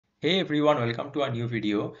Hey everyone, welcome to a new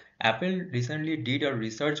video. Apple recently did a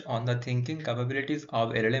research on the thinking capabilities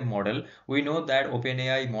of LLM model. We know that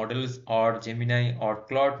OpenAI models or Gemini or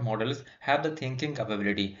Claude models have the thinking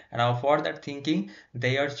capability. And now for that thinking,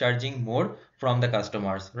 they are charging more from the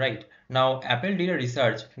customers, right? Now Apple did a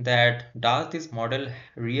research that does this model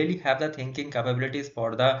really have the thinking capabilities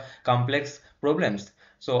for the complex problems?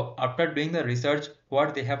 So after doing the research,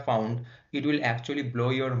 what they have found, it will actually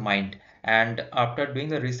blow your mind. And after doing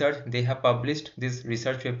the research, they have published this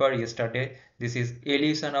research paper yesterday. This is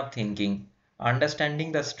Illusion of Thinking,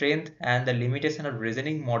 Understanding the Strength and the Limitation of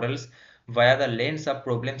Reasoning Models via the lens of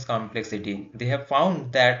problems complexity. They have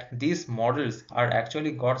found that these models are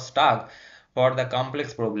actually got stuck for the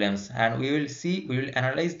complex problems, and we will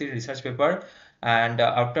analyze the research paper. And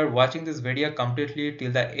after watching this video completely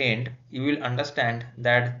till the end, you will understand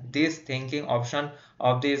that this thinking option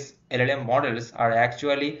of these LLM models are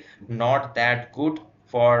actually not that good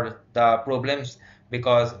for the problems,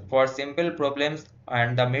 because for simple problems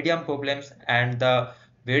and the medium problems and the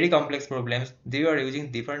very complex problems, they are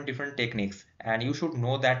using different techniques, and you should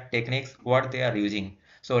know that techniques what they are using.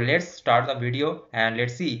 So let's start the video and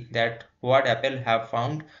let's see that what Apple have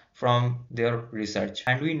found from their research.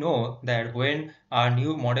 And we know that when a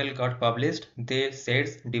new model got published, they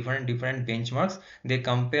set different benchmarks. They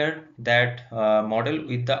compare that model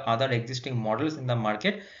with the other existing models in the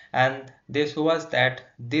market, and they show us that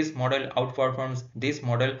this model outperforms this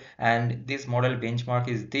model, and this model benchmark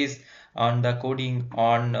is this on the coding,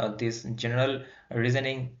 on this general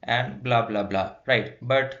reasoning, and blah blah blah, right?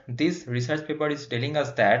 But this research paper is telling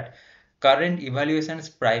us that current evaluations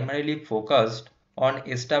primarily focused on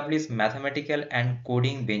established mathematical and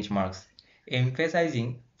coding benchmarks,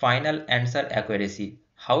 emphasizing final answer accuracy.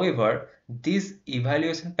 However, this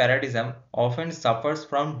evaluation paradigm often suffers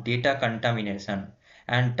from data contamination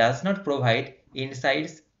and does not provide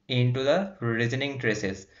insights into the reasoning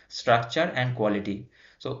traces, structure, and quality.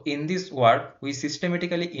 So, in this work, we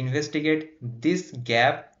systematically investigate this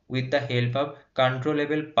gap with the help of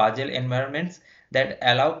controllable puzzle environments that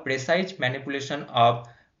allow precise manipulation of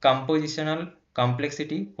compositional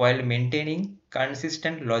complexity while maintaining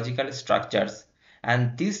consistent logical structures.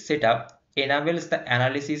 And this setup enables the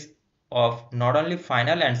analysis of not only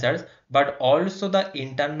final answers but also the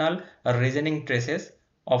internal reasoning traces,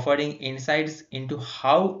 offering insights into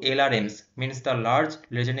how LRMs, means the large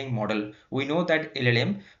reasoning model. We know that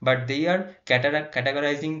LLM, but they are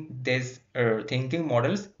categorizing these thinking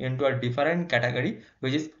models into a different category,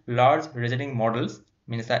 which is large reasoning models,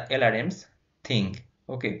 means the LRMs think.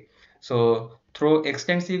 Okay, so through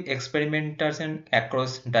extensive experimentation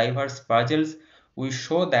across diverse puzzles, we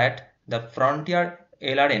show that the frontier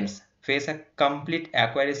LRMs face a complete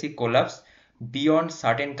accuracy collapse beyond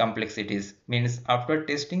certain complexities. Means after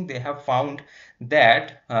testing, they have found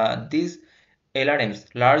that these LRMs,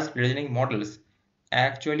 large reasoning models,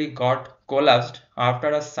 actually got collapsed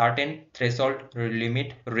after a certain threshold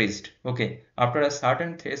limit reached. Okay, after a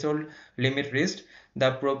certain threshold limit reached,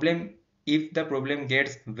 the problem, if the problem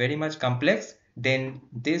gets very much complex, then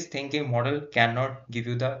this thinking model cannot give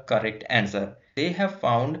you the correct answer. They have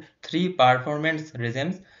found three performance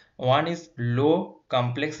regimes. One is low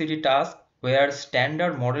complexity task, where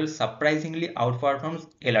standard model surprisingly outperforms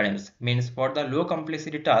LRMs. Means for the low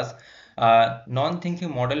complexity task,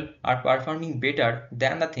 non-thinking model are performing better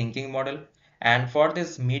than the thinking model. And for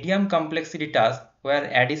this medium complexity task, where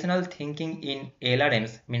additional thinking in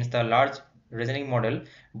LRMs, means the large reasoning model,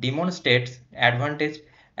 demonstrates advantage.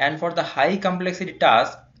 And for the high complexity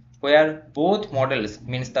task, where both models,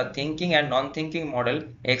 means the thinking and non-thinking model,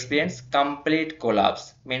 experience complete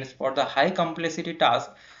collapse. Means for the high complexity task,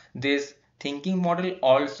 this thinking model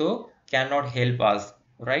also cannot help us,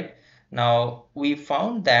 right? Now we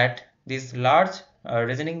found that these large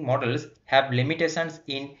reasoning models have limitations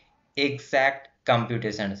in exact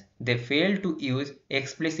computations. They fail to use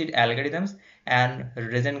explicit algorithms and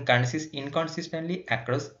reason inconsistently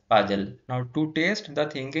across puzzle. Now to test the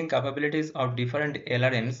thinking capabilities of different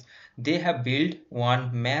LRMs, they have built one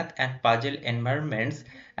math and puzzle environments,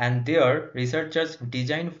 and there researchers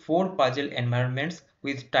designed four puzzle environments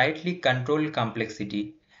with tightly controlled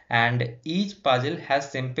complexity, and each puzzle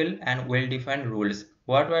has simple and well-defined rules.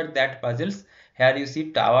 What were that puzzles? Here you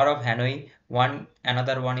see Tower of Hanoi, one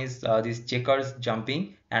another one is this checkers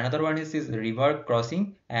jumping, another one is this river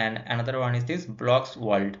crossing, and another one is this blocks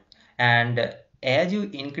world. And as you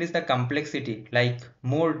increase the complexity, like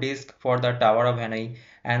more disk for the Tower of Hanoi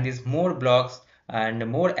and these more blocks and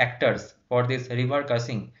more actors for this river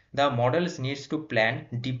crossing, the models needs to plan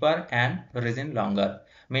deeper and reason longer.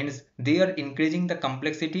 Means they are increasing the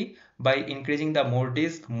complexity by increasing the more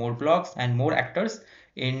disk, more blocks, and more actors.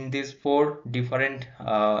 in these four different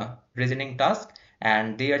reasoning tasks,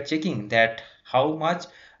 and they are checking that how much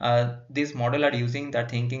this model are using the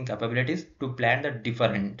thinking capabilities to plan the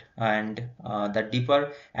different and the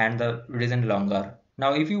deeper and the reason longer.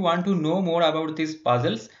 Now, if you want to know more about these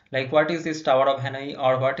puzzles, like what is this Tower of Hanoi,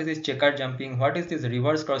 or what is this checker jumping, what is this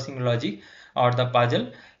reverse crossing logic, or the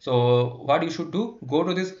puzzle, so what you should do, go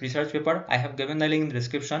to this research paper. I have given the link in the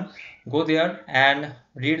description. Go there and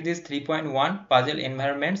read this 3.1 puzzle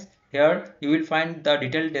environments. Here you will find the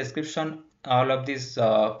detailed description all of these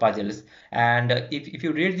puzzles, and if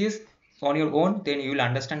you read this on your own, then you will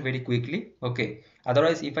understand very quickly. Okay,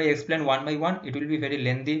 otherwise if I explain one by one, it will be very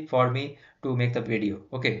lengthy for me to make the video.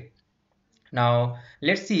 Okay, now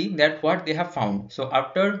let's see that what they have found. So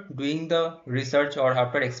after doing the research or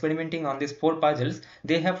after experimenting on these four puzzles,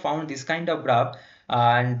 they have found this kind of graph,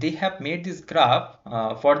 and they have made this graph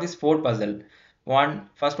for this four puzzle.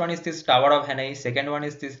 First one is this Tower of Hanoi, second one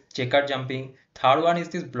is this checker jumping, third one is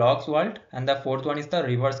this blocks world, and the fourth one is the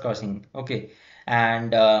reverse crossing. Okay,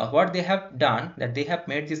 and what they have done, that they have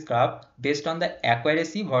made this graph based on the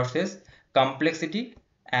accuracy versus complexity.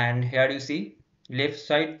 And here you see, left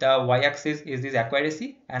side the y-axis is this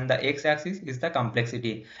accuracy and the x-axis is the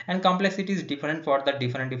complexity, and complexity is different for the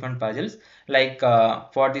different puzzles. Like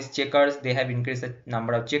for these checkers, they have increased the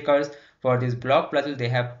number of checkers. For this block puzzle, they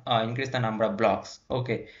have increased the number of blocks.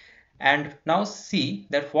 Okay, and now see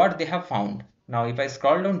that what they have found. Now if I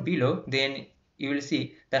scroll down below, then you will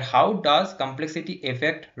see that how does complexity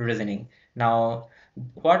affect reasoning. Now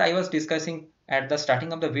what I was discussing at the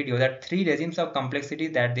starting of the video, that three regimes of complexity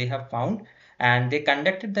that they have found, and they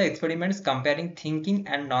conducted the experiments comparing thinking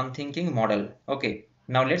and non-thinking model. Okay,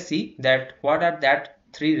 now let's see that what are that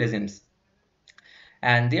three regimes.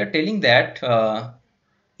 And they are telling that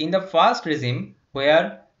in the first regime,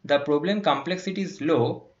 where the problem complexity is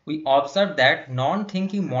low, we observe that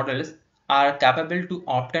non-thinking models are capable to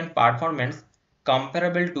obtain performance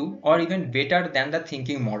comparable to or even better than the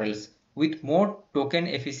thinking models with more token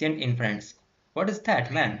efficient inference. What is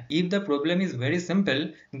that, man? If the problem is very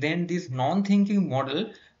simple, then this non-thinking model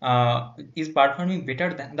is performing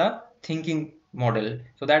better than the thinking model.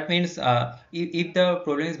 So that means if the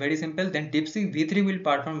problem is very simple, then DeepSeek V3 will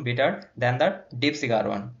perform better than the DeepSeek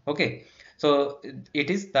R1. Okay, so it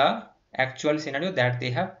is the actual scenario that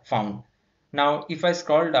they have found. Now if I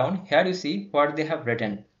scroll down, here you see what they have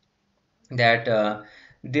written, that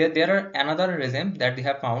there are another regime that they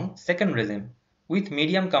have found, second regime with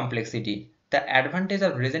medium complexity. The advantage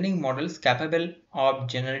of reasoning models capable of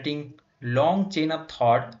generating long chain of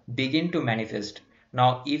thought begin to manifest.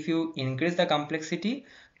 Now if you increase the complexity,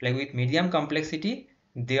 like with medium complexity,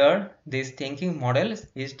 there this thinking models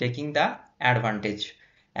is taking the advantage,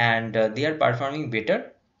 and they are performing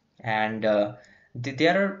better. And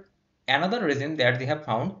there are another reason that they have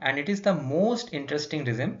found, and it is the most interesting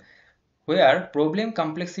reason, where problem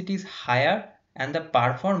complexity is higher and the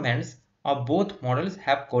performance of both models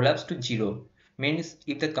have collapsed to zero. Means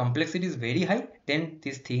if the complexity is very high, then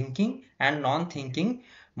this thinking and non-thinking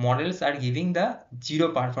models are giving the zero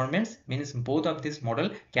performance, means both of this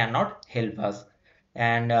model cannot help us.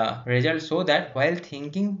 And results show that while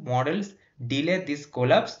thinking models delay this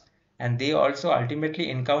collapse, and they also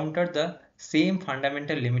ultimately encounter the same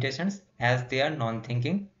fundamental limitations as their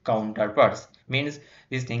non-thinking counterparts. Means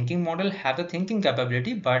this thinking model have the thinking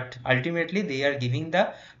capability, but ultimately they are giving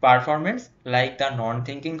the performance like the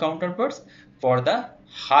non-thinking counterparts for the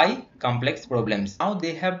high complex problems. Now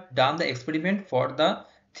they have done the experiment for the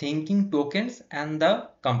thinking tokens and the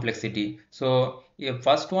complexity. So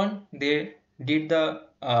first one, they did the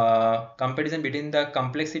comparison between the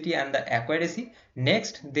complexity and the accuracy.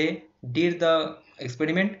 Next they did the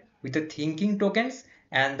experiment with the thinking tokens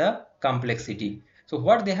and the complexity. So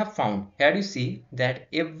what they have found, here you see that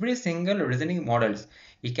every single reasoning models,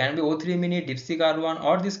 it can be O3 mini, DeepSeek R1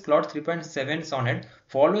 or this Claude 3.7 Sonnet,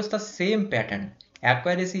 follows the same pattern.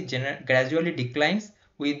 Accuracy gradually declines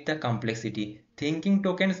with the complexity. Thinking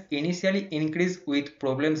tokens initially increase with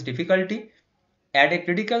problems difficulty. At a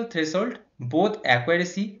critical threshold, both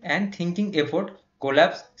accuracy and thinking effort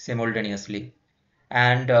collapse simultaneously.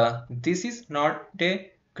 And this is not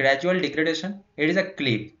a gradual degradation, it is a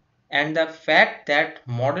cliff. And the fact that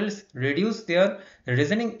models reduce their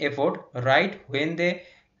reasoning effort right when they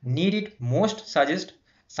need it most suggests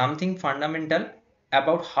something fundamental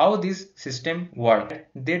about how this system works.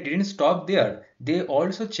 They didn't stop there. They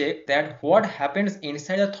also checked that what happens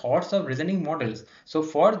inside the thoughts of reasoning models. So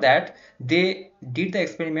for that, they did the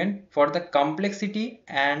experiment for the complexity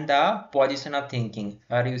and the position of thinking.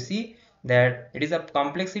 Or you see that it is a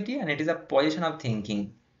complexity and it is a position of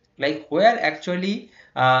thinking, like where actually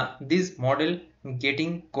this model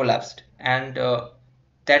getting collapsed, and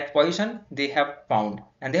that position they have found.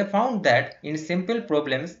 And they have found that in simple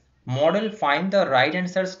problems, model find the right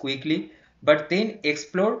answers quickly, but then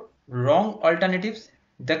explore wrong alternatives.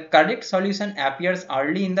 The correct solution appears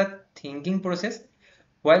early in the thinking process,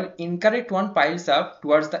 while incorrect one piles up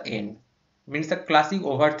towards the end. Means the classic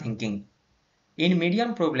overthinking. In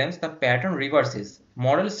medium problems, the pattern reverses.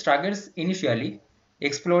 Model struggles initially,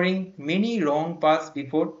 exploring many wrong paths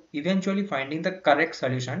before eventually finding the correct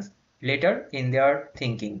solutions later in their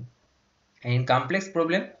thinking. And in complex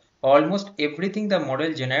problem, almost everything the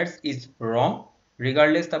model generates is wrong,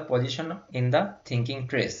 regardless the position in the thinking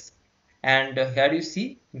trace. And here you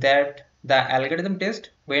see that the algorithm test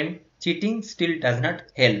when cheating still does not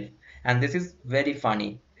help. And this is very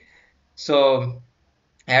funny. So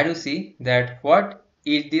here you see that what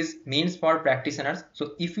is this means for practitioners.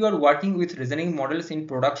 So if you are working with reasoning models in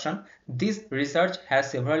production, this research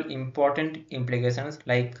has several important implications,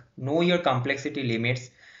 like know your complexity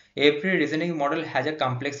limits. Every reasoning model has a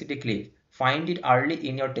complexity cliff. Find it early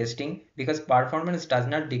in your testing, because performance does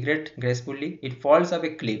not degrade gracefully, it falls off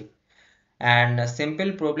a cliff. And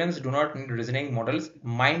simple problems do not need reasoning models,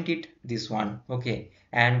 mind it this one. Okay,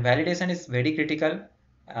 and validation is very critical.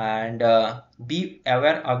 And be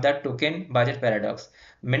aware of that token budget paradox.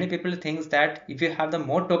 Many people think that if you have the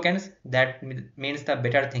more tokens, that means the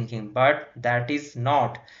better thinking, but that is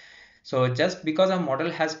not. So just because a model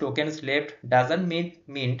has tokens left doesn't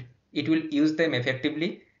mean it will use them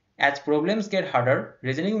effectively. As problems get harder,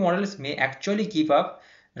 reasoning models may actually keep up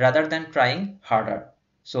rather than trying harder.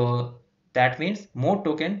 So that means more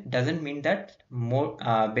token doesn't mean that more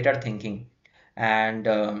better thinking.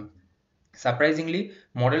 And surprisingly,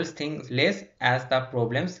 models think less as the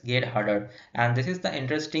problems get harder. And this is the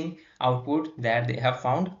interesting output that they have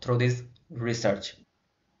found through this research.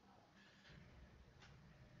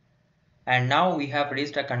 And now we have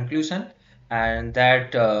reached a conclusion, and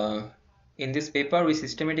that in this paper we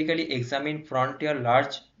systematically examine frontier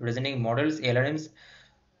large reasoning models LLMs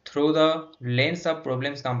through the lens of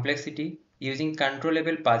problem's complexity using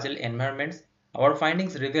controllable puzzle environments. Our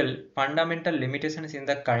findings reveal fundamental limitations in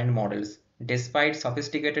the current models. Despite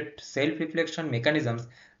sophisticated self-reflection mechanisms,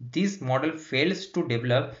 this model fails to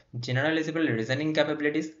develop generalizable reasoning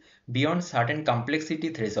capabilities beyond certain complexity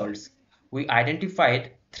thresholds. We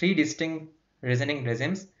identified three distinct reasoning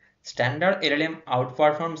regimes. Standard LLM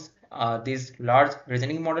outperforms these large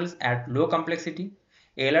reasoning models at low complexity.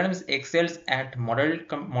 LLMs excels at moderate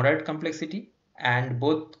complexity, and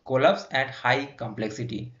both collapse at high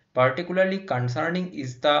complexity. Particularly concerning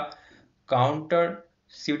is the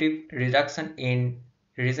counterintuitive reduction in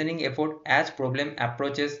reasoning effort as problem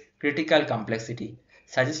approaches critical complexity,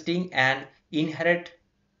 suggesting an inherent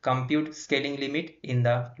compute scaling limit in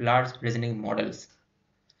the large reasoning models.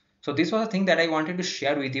 So this was the thing that I wanted to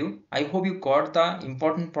share with you. I hope you got the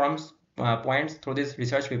important points through this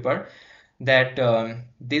research paper, that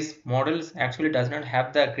this models actually does not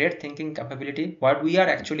have the great thinking capability what we are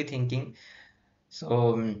actually thinking.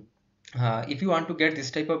 So if you want to get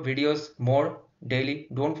this type of videos more daily,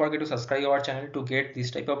 don't forget to subscribe our channel to get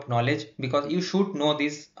this type of knowledge, because you should know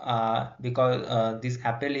this, because this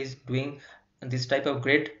Apple is doing this type of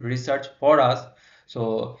great research for us.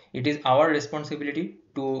 So it is our responsibility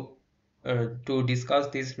to discuss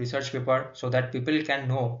this research paper, so that people can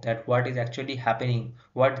know that what is actually happening,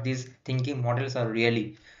 what these thinking models are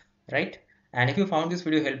really, right? And if you found this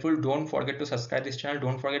video helpful, don't forget to subscribe this channel,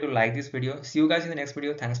 don't forget to like this video. See you guys in the next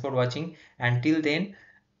video. Thanks for watching. Until then,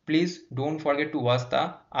 please don't forget to watch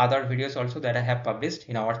the other videos also that I have published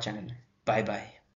in our channel. Bye bye.